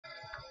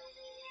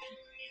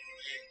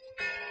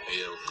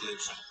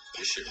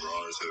This shit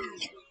raw as hell.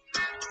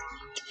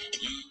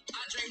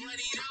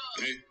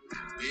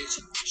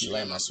 She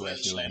like my sweat,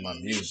 she like my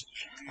music.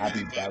 I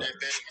be about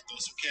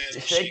to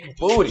shake the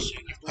booty.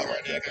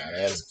 Alright, that guy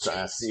ass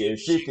trying to see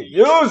if she can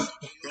use.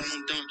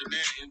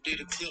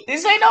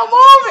 This ain't no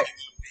movie.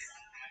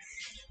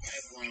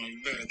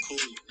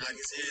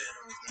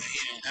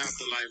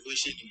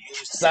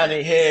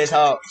 Sunny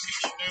Hedgehog.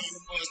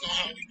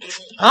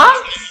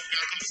 Huh?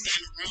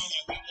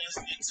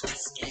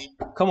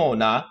 Come on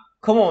now.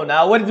 Come on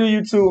now. What to do,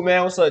 YouTube,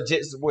 man? What's up,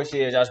 Jits? Boy,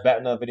 Shehatesjosh back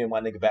another video.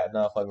 My nigga back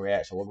another fucking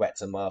reaction. Welcome back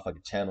to the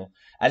motherfucking channel.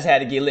 I just had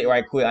to get lit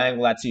right quick. I ain't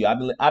gonna lie to you.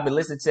 I've been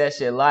listening to that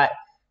shit a lot.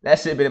 That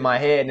shit been in my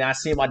head. And I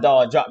seen my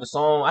dog drop the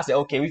song. I said,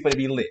 okay, we finna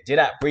be lit.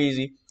 Jdot,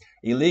 Breezy,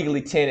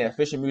 Illegally Tinted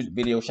official music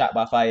video shot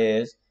by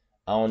Faiz.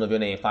 I don't know if your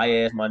name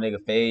Faiz, my nigga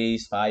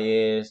Faiz.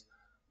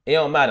 It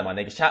don't matter, my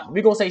nigga.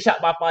 We gonna say shot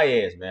by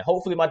Faiz, man.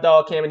 Hopefully my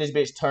dog came in this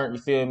bitch turned,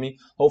 you feel me?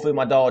 Hopefully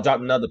my dog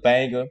dropped another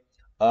banger.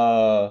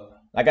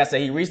 Like I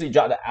said, he recently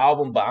dropped the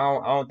album, but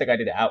I don't think I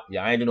did the album.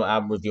 Yeah, I ain't do no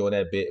album review on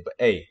that bit. But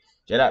hey,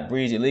 Jdot,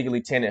 Breezy,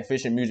 Illegally Tinted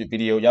official music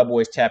video. Y'all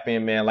boys tap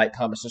in, man. Like,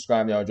 comment,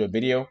 subscribe. Y'all enjoy the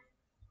video.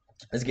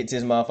 Let's get to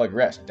this motherfucking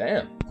reaction.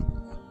 Damn.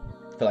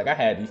 I feel like I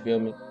had, you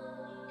feel me?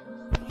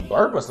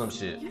 Burp or some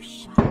shit.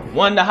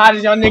 One of the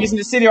hottest young niggas in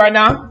the city right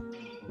now.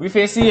 We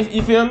finna see if,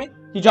 you feel me?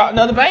 He dropped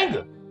another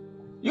banger.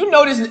 You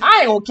know this,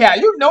 I ain't gonna cap.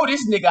 You know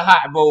this nigga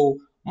hot, bro.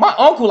 My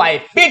uncle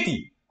like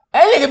 50.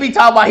 That nigga be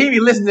talking about he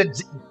be listening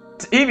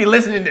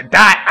to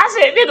Dot. I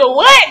said, nigga,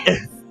 what?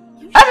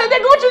 I said,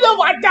 nigga, what you know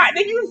about Dot?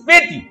 Nigga, you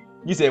 50.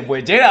 You said,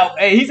 boy, Jdot,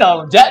 hey, he's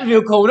all on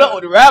Jacksonville code up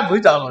with the rapper.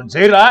 He's all on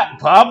Jdot,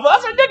 Papa. I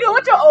said, nigga,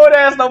 what your old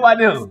ass know about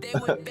them?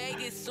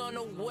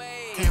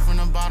 Came from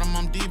the bottom,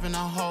 I'm deep in a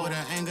hole. With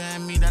the anger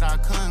in me that I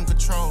couldn't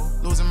control.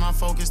 Losing my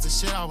focus, the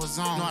shit I was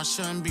on. No, I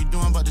shouldn't be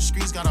doing, but the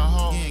streets got a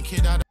hold. Yeah,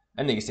 kid out.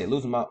 That nigga said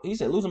losing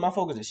my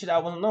focus and shit I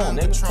wasn't on,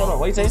 nigga. Hold on,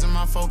 what you say? Losing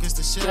my focus,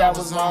 the shit I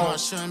was on. I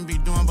shouldn't be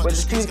doing, but the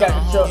streets got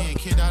control. Yeah,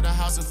 kid out the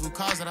house of food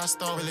cars that I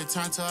stole. Really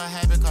turned to a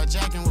habit called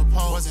jacking with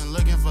Paul. Wasn't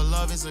looking for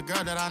love, it's a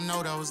girl that I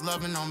know that was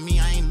loving on me.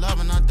 I ain't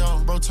loving her though.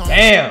 Bro told me.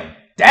 Damn,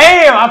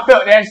 I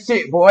felt that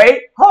shit, boy.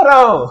 Hold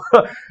on.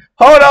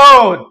 Hold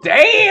on.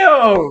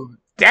 Damn.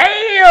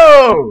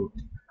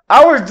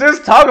 I was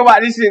just talking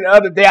about this shit the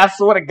other day. I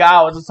swear to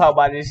God, I was just talking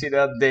about this shit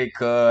the other day,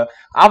 cuz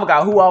I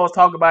forgot who I was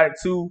talking about it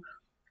to.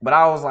 But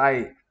I was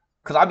like,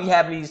 cause I be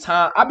having these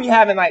times, I be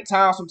having like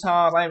times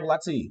sometimes, I ain't gonna lie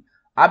to you.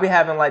 I be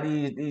having like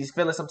these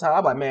feelings sometimes.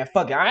 I'm like, man,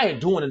 fuck it, I ain't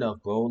doing enough,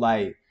 bro.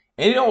 Like,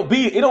 and it don't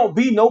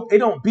be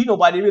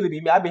nobody really be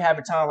me. I be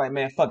having times like,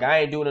 man, fuck it, I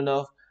ain't doing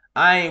enough.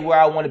 I ain't where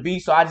I want to be,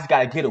 so I just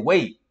gotta get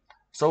away.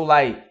 So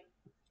like,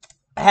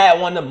 I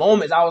had one of the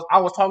moments. I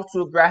was talking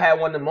to a girl, I had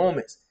one of the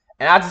moments,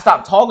 and I just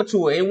stopped talking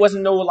to her. It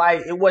wasn't nothing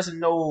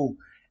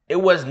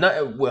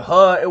with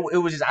her. It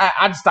was just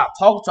I just stopped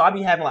talking to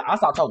her. I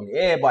stopped talking to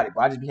everybody,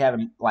 but I just be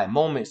having like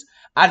moments.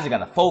 I just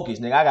gotta focus,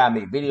 nigga. I gotta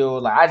make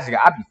videos. Like I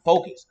be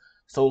focused.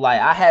 So like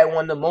I had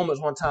one of the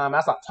moments one time.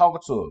 I stopped talking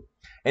to her,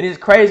 and it's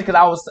crazy because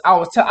I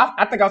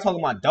think I was talking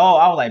to my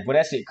dog. I was like, bro,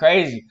 that shit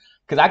crazy,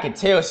 because I could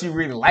tell she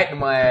really liked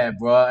my ass,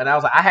 bro. And I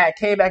was like, I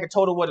came back and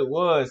told her what it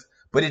was.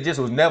 But it just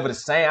was never the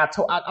same. I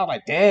was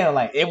like, damn,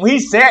 like if he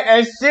said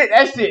that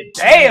shit,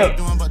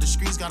 damn. But the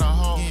streets got a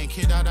hold. Yeah,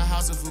 kid out the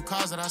house of food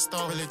cars that I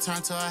stole. Really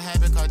turned to a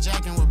habit called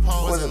jacking with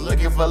Paul. Wasn't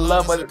looking for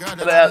love, but I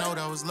know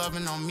that was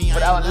loving on me.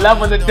 But I was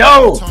loving the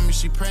dough. Told me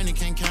she pregnant,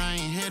 can't carry, I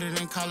ain't hit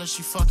it in college.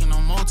 She fucking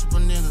on multiple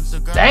niggas.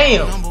 The girl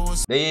damn.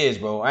 They is,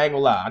 bro. I ain't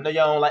gonna lie. I know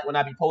y'all don't like when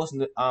I be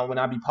posting, when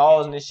I be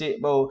pausing and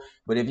shit, bro.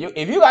 But if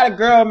you got a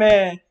girl,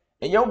 man,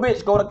 and your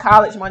bitch go to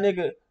college, my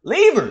nigga,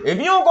 leave her. If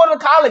you don't go to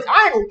college,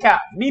 I ain't gonna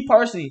cap. Me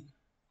personally,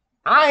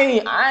 I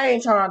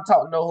ain't trying to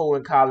talk to no hoe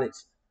in college.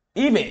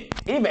 Even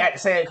at the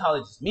same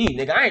college as me,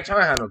 nigga. I ain't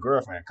trying to have no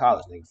girlfriend in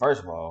college, nigga,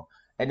 first of all.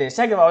 And then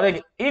second of all,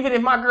 nigga, even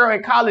if my girl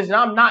in college and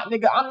I'm not,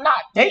 nigga, I'm not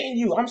dating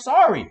you. I'm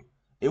sorry.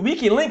 If we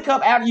can link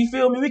up after, you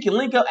feel me? We can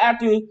link up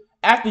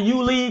after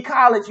you leave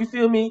college, you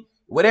feel me?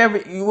 Whatever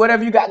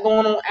you got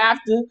going on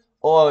after,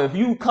 or if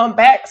you come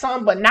back,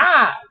 something, but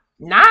nah.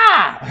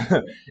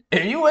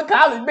 If you in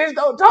college, bitch,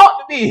 don't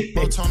talk to me.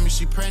 Bro told me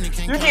she pregnant,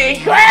 can't you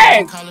getting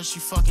cracked. College, she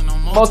fucking on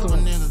multiple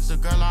niggas. The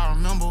girl I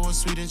remember was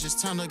sweet and just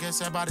tender.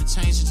 Guess everybody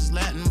changed, just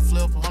letting them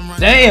flip. I'm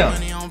running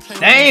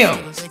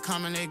Damn. They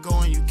come and they go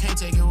and you can't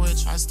take it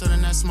with you. I stood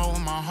in that smoke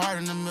with my heart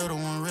in the middle,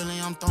 when really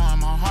I'm throwing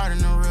my heart in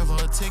the river.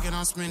 A ticket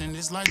I'm spinning,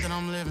 this life that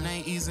I'm living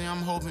ain't easy.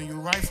 I'm hoping you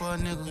right for a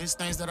nigga. It's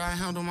things that I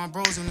handle, my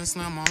bros in the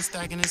slam. I'm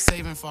stacking and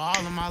saving for all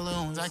of my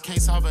little ones. I can't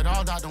solve it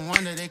all, Dr.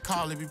 One that they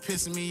call. It be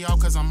pissing me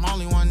off, cause I'm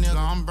only one nigga.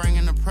 I'm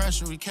bringing the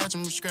pressure, we catch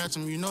them, we scratch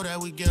them. You know that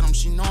we get them.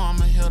 She know I'm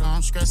a hitter.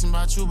 I'm stressing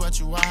about you, but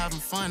you out having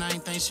fun. I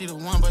ain't think she the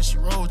one, but she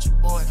roll with you,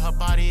 boy. Her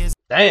body is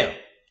damn.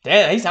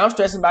 He said I'm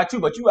stressing about you,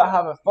 but you out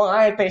having fun.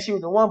 I ain't think she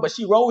was the one, but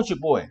she roll with you,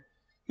 boy.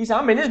 He said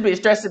I'm in this bitch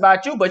stressing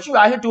about you, but you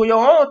out here doing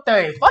your own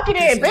thing. Fuck it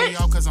in,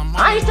 bitch.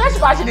 I ain't stressing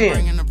about you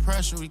then.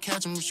 pressure. We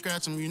catch them, we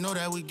scratch them. You know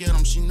that we get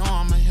them. She know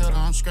I'm a hitter.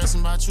 I'm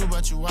stressing about you,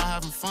 but you out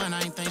having fun.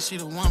 I ain't think she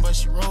the one, but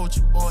she roll with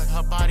you, boy.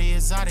 Her body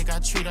exotic. I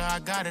treat her, I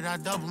got it. I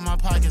double my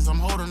pockets. I'm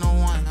holding no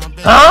one. I'm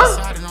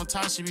excited. On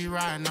top, she be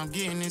riding. I'm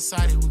getting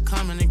excited. We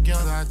coming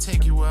together. I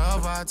take you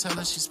wherever. I tell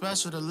her she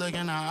special to look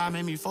in her eye.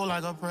 Made me feel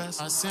like a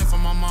press. I sent for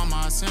my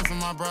mama. I sent for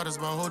my brothers,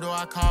 but who do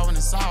I call when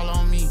it's all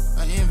on me?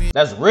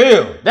 That's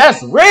real.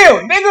 That's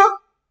real, nigga.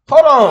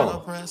 Hold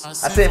on. I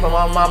sent for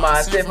my mama.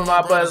 I sent for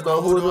my brothers,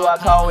 but who do I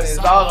call when it's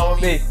all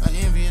on me? An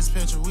envious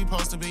picture. We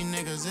supposed to be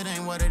niggas. It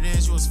ain't what it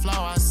is. You was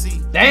flaw. I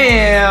see.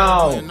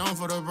 Damn. Known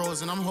for the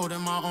bros, and I'm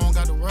holding my own.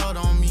 Got the world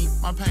on me.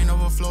 My pain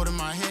overflowed and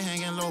my head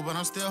hanging low, but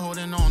I'm still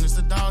holding on. It's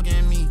the dog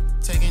in me.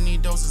 Taking these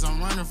doses,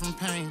 I'm running from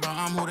pain, but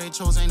I'm who they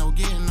chose. Ain't no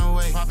getting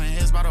away. Popping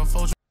heads by the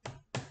fold.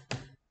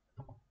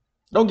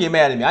 Don't get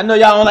mad at me. I know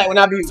y'all don't like when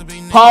I be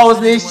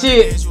pausing this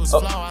shit.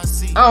 Oh,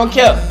 I don't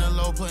care.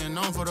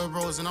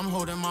 And I'm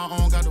holding my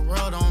own, got the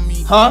world on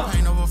me.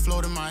 Pain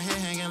overflowed and my head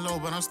hanging low,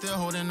 but I'm still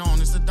holding on.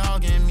 It's the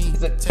dog in me.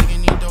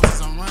 Taking these doses,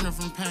 I'm running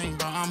from pain,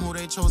 but I'm who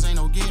they chose. Ain't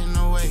no getting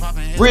away.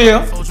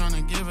 Real. Trying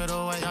to give it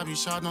away. I be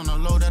shot on the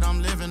low that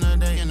I'm living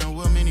today. And the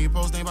will many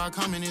posts ain't about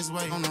coming this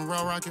way. On the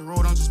raw rocket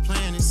road, I'm just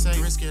playing it safe.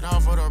 Risk it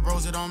all for the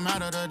bros, it don't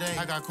matter today.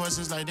 I got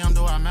questions like them,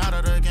 do I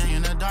matter the game?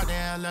 And the dot they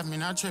had left me,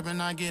 not tripping,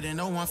 not getting.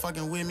 No one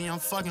fucking with me, I'm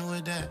fucking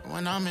with that.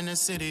 When I'm in the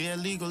city,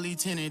 illegally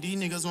tinted. These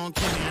niggas won't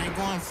kill me, I ain't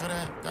going for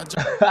that.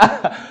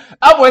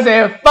 I was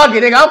saying, fuck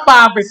it, nigga.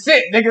 I'm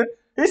 5%, nigga.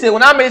 He said,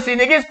 when I'm in the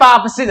city, nigga, it's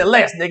 5% or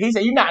less, nigga. He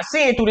said, you not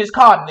seeing through this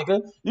card,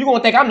 nigga. You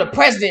gonna think I'm the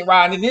president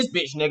riding in this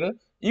bitch, nigga.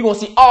 You gonna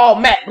see all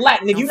matte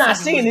black, nigga. You not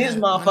seeing this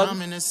motherfucker.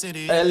 I'm in the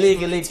city,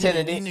 illegally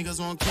tinted. These niggas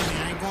won't kill me,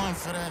 I ain't going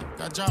for that.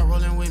 Got Jdot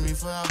rolling with me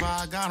forever.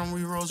 I got them,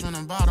 we rose from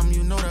the bottom.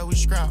 You know that we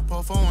scrap.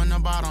 Pour 4 in the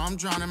bottle. I'm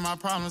drowning my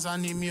problems. I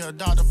need me a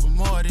doctor for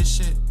more of this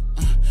shit.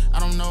 I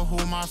don't know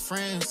who my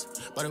friends,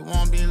 but it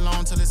won't be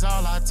long till it's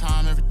all our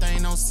time.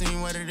 Everything don't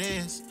seem what it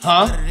is.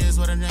 What it is,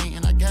 what it ain't,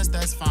 and I guess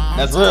that's fine.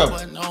 That's real.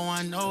 But no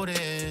one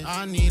noticed.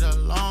 I need a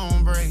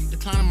long break.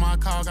 Declining my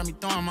call, got me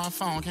throwing my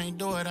phone. Can't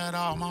do it at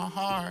all. My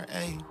heart,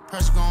 ayy.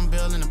 Pressure gon'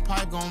 build and the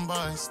pipe gon'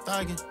 bust.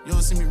 Thuggin',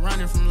 you'll see me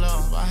running from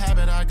love. A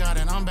habit I got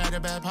it, I'm back to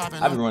back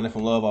popping. I be running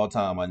from love all the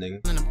time, my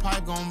nigga. And the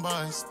pipe gon'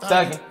 bust.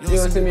 Thuggin', you'll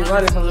see me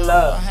running from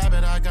love. A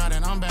habit I got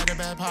it, I'm back to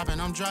back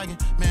popping. I'm dragging,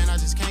 man, I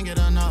just can't get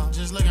enough.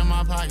 Just look at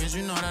my pockets,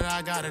 you know that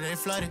I got it. They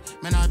flooded,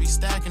 man, I be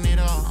stacking it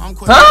all. I'm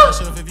quick.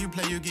 If you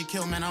play, you get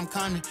killed, man. I'm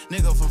coming,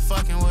 nigga, for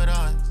fucking with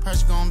us.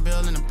 Pressure gon'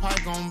 build and the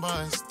pipe gon'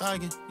 bust.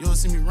 Thuggin', you'll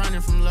see me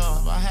running from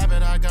love. A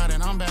habit I got it,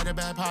 I'm back to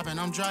back popping.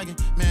 I'm dragging,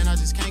 man, I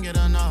just can't get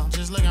enough.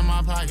 Just look at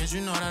my pockets,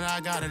 you know that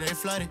I got it. They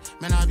flooded,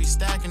 man, I be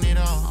stacking it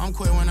all. I'm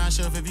quick when I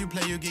shove. If you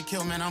play, you get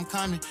killed, man. I'm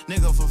coming,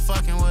 nigga, for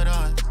fucking with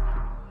us.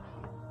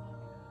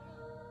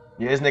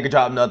 Yeah, this nigga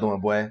dropped another one,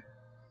 boy.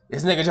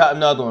 This nigga dropped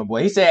another one,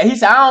 boy. He said,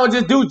 I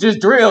don't just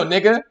drill,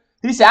 nigga.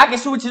 He said, I can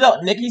switch it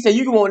up, nigga. He said,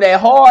 you want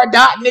that hard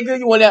dot, nigga?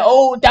 You want that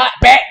old dot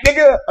back,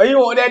 nigga? Or you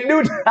want that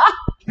new dot?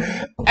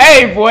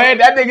 Hey, boy,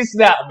 that nigga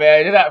snap,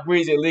 man. That's not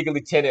Breezy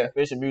Illegally Tinted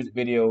official music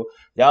video.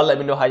 Y'all let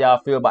me know how y'all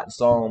feel about the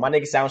song. My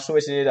nigga sound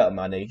switching it up,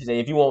 my nigga. He said,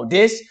 if you want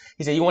this,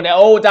 he said, you want that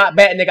old dot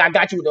back, nigga? I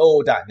got you with the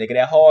old dot, nigga.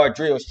 That hard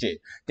drill shit.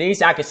 Then he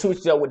said, I can switch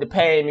it up with the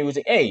pain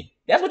music. Hey,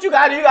 that's what you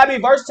gotta do. You gotta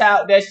be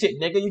versatile with that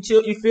shit, nigga.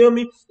 You feel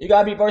me? You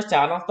gotta be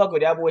versatile. Don't fuck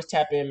with that. Boys,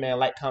 tap in, man.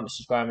 Like, comment,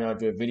 subscribe, man. I'll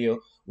do a video.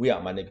 We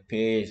out, my nigga.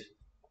 Peace.